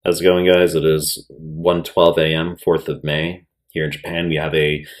How's it going, guys? It is 1:12 a.m., 4th of May. Here in Japan, we have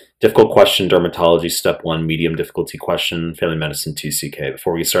a difficult question, dermatology, step 1, medium difficulty question, family medicine 2CK.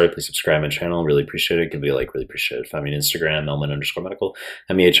 Before we get started, please subscribe to my channel. Really appreciate it. Give me a like, really appreciate it. Find me on Instagram, melman_medical,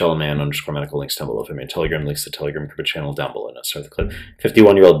 MEHLman_medical. Links down below. Find me on Telegram, links to Telegram group channel down below. Now start the clip.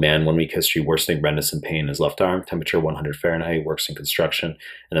 51-year-old man, 1 week history, worsening redness and pain in his left arm, temperature 100 Fahrenheit, works in construction.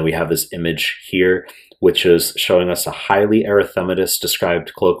 And then we have this image here, which is showing us a highly erythematous,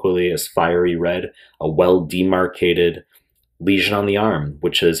 described colloquially as fiery red, a well-demarcated lesion on the arm,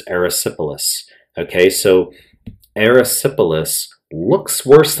 which is erysipelas. Okay, so erysipelas looks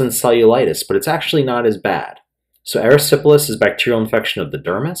worse than cellulitis, but it's actually not as bad. So erysipelas is bacterial infection of the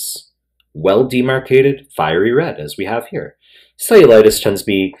dermis, well-demarcated, fiery red, as we have here. Cellulitis tends to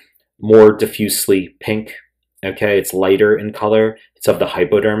be more diffusely pink. Okay, it's lighter in color. It's of the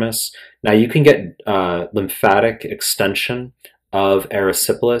hypodermis. Now you can get lymphatic extension of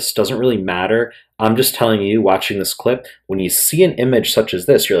erysipelas. Doesn't really matter. I'm just telling you, watching this clip, when you see an image such as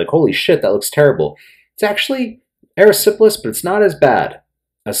this, you're like, holy shit, that looks terrible. It's actually erysipelas, but it's not as bad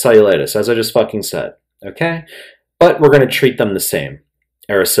as cellulitis, as I just fucking said. Okay? But we're going to treat them the same,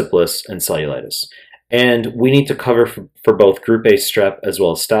 erysipelas and cellulitis. And we need to cover for both group A strep as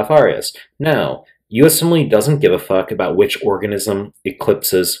well as Staph aureus. Now, USMLE doesn't give a fuck about which organism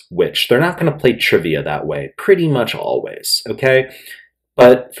eclipses which. They're not going to play trivia that way, pretty much always, okay?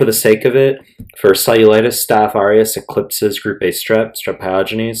 But for the sake of it, for cellulitis, Staph aureus eclipses group A strep, strep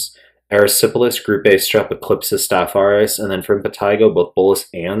pyogenes. Erysipelas, group A strep eclipses Staph aureus. And then for impetigo, both bullous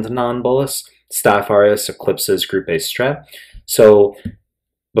and non-bullous, Staph aureus eclipses group A strep. So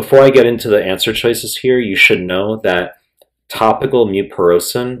before I get into the answer choices here, you should know that topical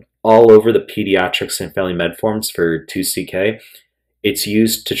mupirocin all over the pediatrics and family med forms for 2CK, it's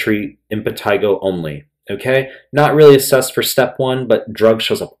used to treat impetigo only, okay? Not really assessed for step 1, but drug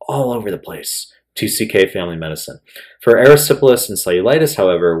shows up all over the place, 2CK family medicine. For erysipelas and cellulitis,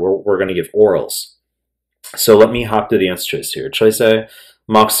 however, we're going to give orals. So let me hop to the answer choice here. Choice A,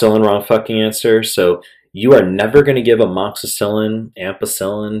 amoxicillin, wrong fucking answer. So you are never going to give amoxicillin,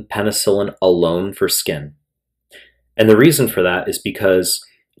 ampicillin, penicillin alone for skin. And the reason for that is because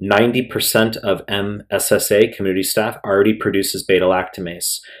 90% of MSSA, community staph, already produces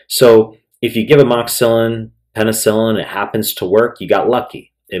beta-lactamase. So if you give amoxicillin, penicillin, it happens to work, you got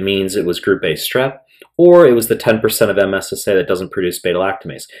lucky. It means it was group A strep, or it was the 10% of MSSA that doesn't produce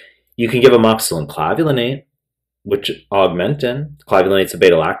beta-lactamase. You can give amoxicillin clavulanate, which augmentin. Clavulanate's a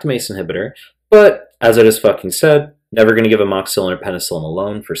beta-lactamase inhibitor, but as I just fucking said, never going to give amoxicillin or penicillin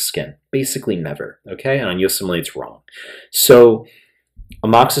alone for skin. Basically never, okay? And on USMLE, it's wrong. So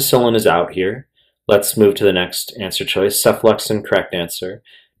amoxicillin is out here. Let's move to the next answer choice. Cephalexin, correct answer.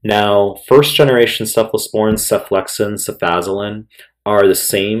 Now, first generation cephalosporins, cephalexin, cefazolin, are the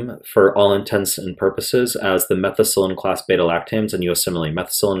same for all intents and purposes as the methicillin class beta-lactams and USMLE.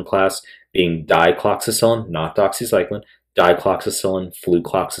 Methicillin class being dicloxacillin, not doxycycline, dicloxacillin,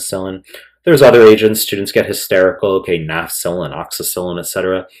 flucloxacillin. There's other agents. Students get hysterical. Okay, nafcillin, oxacillin,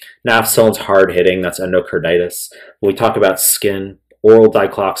 etc. Nafcillin's hard-hitting. That's endocarditis. When we talk about skin, oral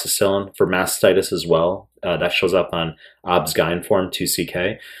dicloxacillin for mastitis as well. That shows up on OBS-GYN form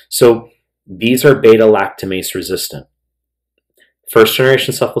 2CK. So these are beta-lactamase resistant. First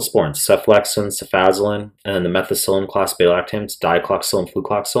generation cephalosporins, cephalexin, cefazolin, and then the methicillin class beta-lactams, dicloxacillin,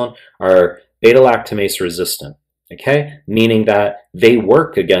 flucloxacillin, are beta-lactamase resistant. Okay, meaning that they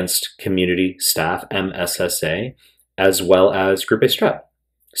work against community staph, MSSA, as well as group A strep.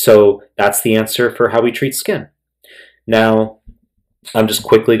 So that's the answer for how we treat skin. Now, I'm just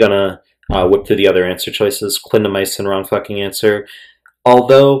quickly gonna whip through the other answer choices. Clindamycin, wrong fucking answer.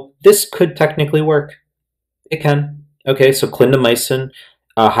 Although this could technically work. It can. Okay, so clindamycin,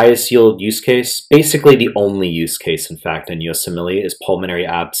 highest yield use case, basically the only use case, in fact, in USMLE is pulmonary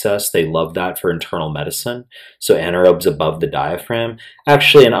abscess. They love that for internal medicine. So anaerobes above the diaphragm.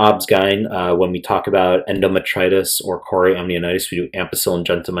 Actually, in OBS-GYN, when we talk about endometritis or chorioamnionitis, we do ampicillin,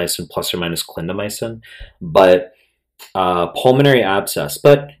 gentamicin, plus or minus clindamycin. But pulmonary abscess,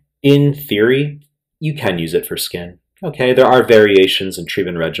 but in theory, you can use it for skin. Okay, there are variations in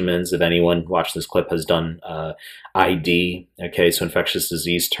treatment regimens. If anyone watching this clip has done ID, okay, so infectious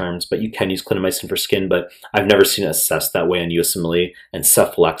disease terms, but you can use clindamycin for skin, but I've never seen it assessed that way in USMLE. And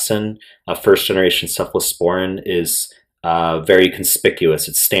cephalexin, first generation cephalosporin, is very conspicuous.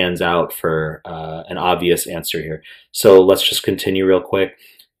 It stands out for an obvious answer here. So let's just continue real quick.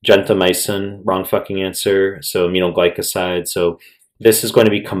 Gentamicin, wrong fucking answer. So aminoglycoside. So this is going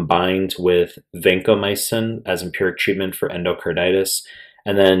to be combined with vancomycin as empiric treatment for endocarditis.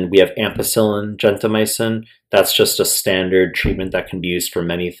 And then we have ampicillin, gentamicin. That's just a standard treatment that can be used for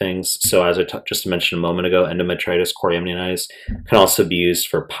many things. So as I just mentioned a moment ago, endometritis, chorioamnionitis can also be used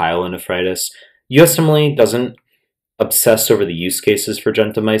for pyelonephritis. USMLE doesn't obsess over the use cases for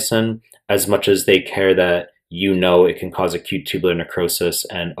gentamicin as much as they care that you know it can cause acute tubular necrosis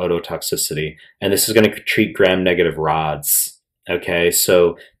and ototoxicity. And this is going to treat gram-negative rods. Okay,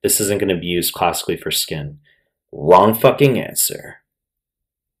 so this isn't going to be used classically for skin. Wrong fucking answer.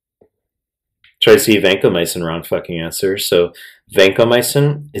 Try to see vancomycin, wrong fucking answer. So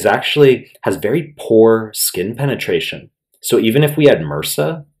vancomycin has very poor skin penetration. So even if we had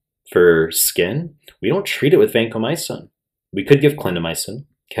MRSA for skin, we don't treat it with vancomycin. We could give clindamycin.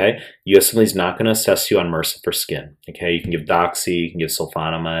 Okay, USMLE is not going to assess you on MRSA for skin. Okay, you can give doxy, you can give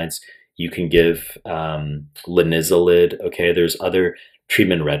sulfonamides, you can give linezolid. Okay, there's other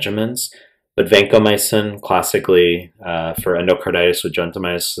treatment regimens, but vancomycin classically for endocarditis with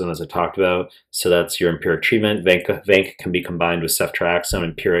gentamicin, as I talked about. So that's your empiric treatment. Vanc can be combined with ceftriaxone,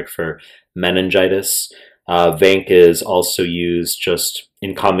 empiric for meningitis. Vanc is also used just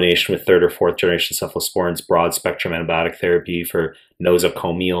in combination with third or fourth generation cephalosporins, broad spectrum antibiotic therapy for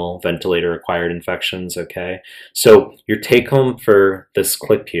nosocomial ventilator acquired infections. Okay, so your take home for this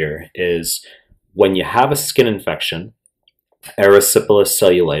clip here is when you have a skin infection, erysipelas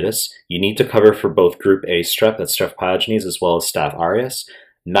cellulitis, you need to cover for both group A strep, that's Strep pyogenes, as well as Staph aureus.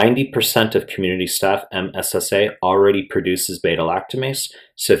 90% of community staph MSSA already produces beta-lactamase.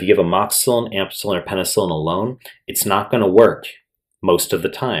 So if you give amoxicillin, ampicillin, or penicillin alone, it's not going to work most of the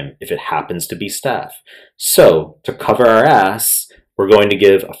time if it happens to be staph. So to cover our ass, we're going to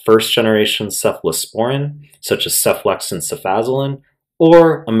give a first-generation cephalosporin, such as cephalexin cefazolin,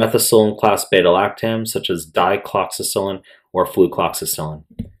 or a methicillin class beta-lactam, such as dicloxacillin or flucloxacillin.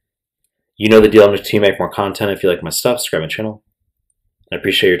 You know the deal. I'm going to make more content. If you like my stuff, subscribe my channel. I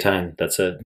appreciate your time. That's it.